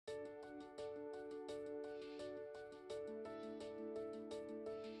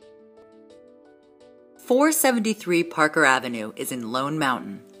473 Parker Avenue is in Lone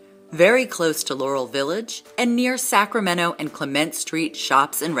Mountain, very close to Laurel Village and near Sacramento and Clement Street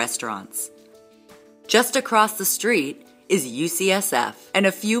shops and restaurants. Just across the street is UCSF, and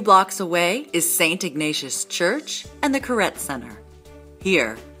a few blocks away is St. Ignatius Church and the Koret Center.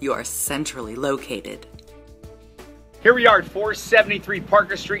 Here, you are centrally located. Here we are at 473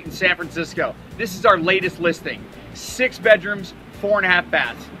 Parker Street in San Francisco. This is our latest listing. 6 bedrooms, 4.5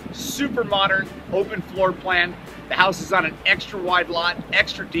 baths. Super modern, open floor plan. The house is on an extra wide lot,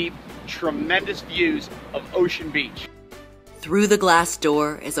 extra deep, tremendous views of Ocean Beach. Through the glass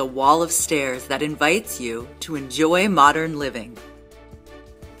door is a wall of stairs that invites you to enjoy modern living.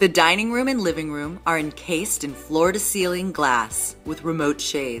 The dining room and living room are encased in floor-to-ceiling glass with remote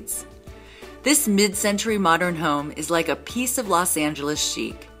shades. This mid-century modern home is like a piece of Los Angeles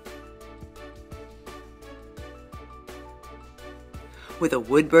chic. With a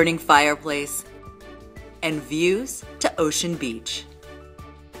wood-burning fireplace and views to Ocean Beach.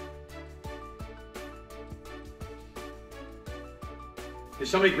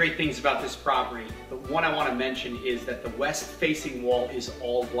 There's so many great things about this property, but one I want to mention is that the west-facing wall is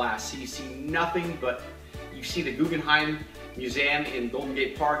all glass. So you see nothing but, you see the Guggenheim Museum in Golden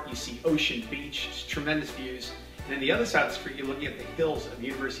Gate Park, you see Ocean Beach, just tremendous views. And then the other side of the street, you're looking at the hills of the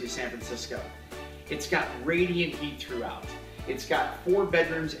University of San Francisco. It's got radiant heat throughout. It's got 4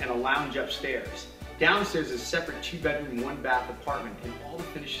 bedrooms and a lounge upstairs. Downstairs is a separate 2-bedroom, 1-bath apartment, and all the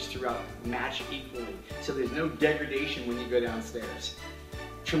finishes throughout match equally. So there's no degradation when you go downstairs.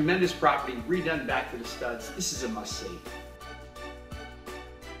 Tremendous property, redone back to the studs. This is a must-see.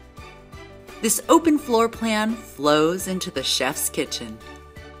 This open floor plan flows into the chef's kitchen.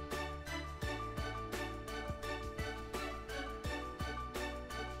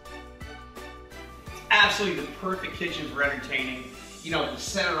 Absolutely the perfect kitchen for entertaining. You know, the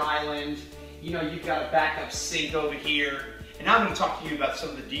center island, you know, you've got a backup sink over here. And now I'm going to talk to you about some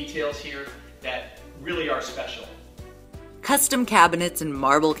of the details here that really are special. Custom cabinets and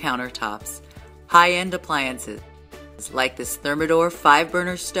marble countertops, high-end appliances like this Thermador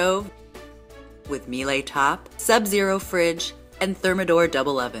 5-burner stove with Miele top, Sub-Zero fridge, and Thermador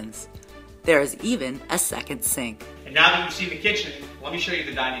double ovens. There is even a second sink. And now that you've seen the kitchen, let me show you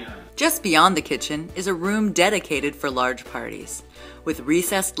the dining room. Just beyond the kitchen is a room dedicated for large parties, with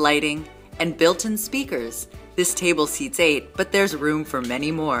recessed lighting and built-in speakers. This table seats 8, but there's room for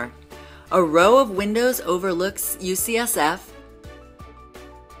many more. A row of windows overlooks UCSF,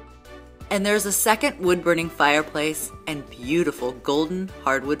 and there's a second wood-burning fireplace and beautiful golden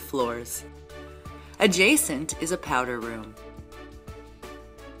hardwood floors. Adjacent is a powder room.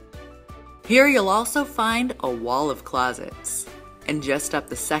 Here you'll also find a wall of closets, and just up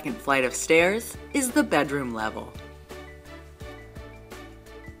the second flight of stairs is the bedroom level.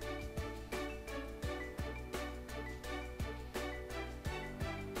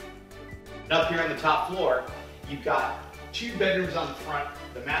 Up here on the top floor, you've got 2 bedrooms on the front,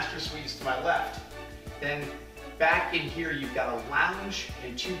 the master suite is to my left. Then back in here, you've got a lounge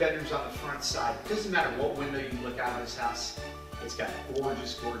and 2 bedrooms on the front side. It doesn't matter what window you look out of this house, it's got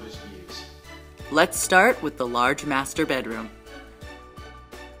gorgeous, gorgeous views. Let's start with the large master bedroom.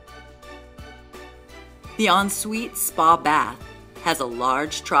 The ensuite spa bath has a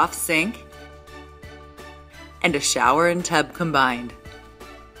large trough sink and a shower and tub combined.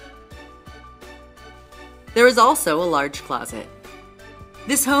 There is also a large closet.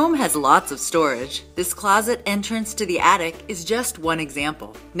 This home has lots of storage. This closet entrance to the attic is just one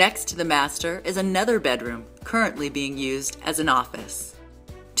example. Next to the master is another bedroom, currently being used as an office.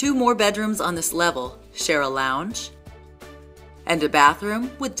 2 more bedrooms on this level share a lounge and a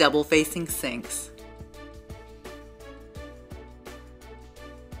bathroom with double-facing sinks.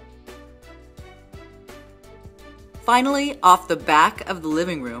 Finally, off the back of the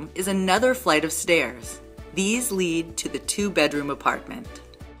living room is another flight of stairs. These lead to the 2-bedroom apartment,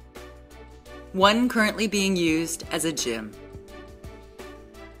 one currently being used as a gym.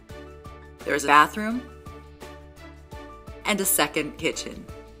 There's a bathroom and a second kitchen.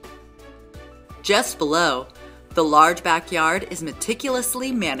 Just below, the large backyard is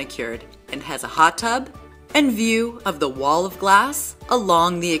meticulously manicured and has a hot tub and view of the wall of glass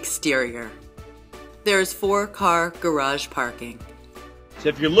along the exterior. There's 4-car garage parking. So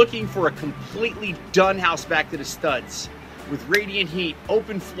if you're looking for a completely done house back to the studs, with radiant heat,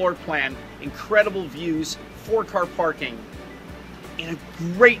 open floor plan, incredible views, 4-car parking, in a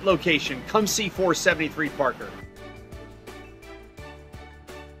great location, come see 473 Parker.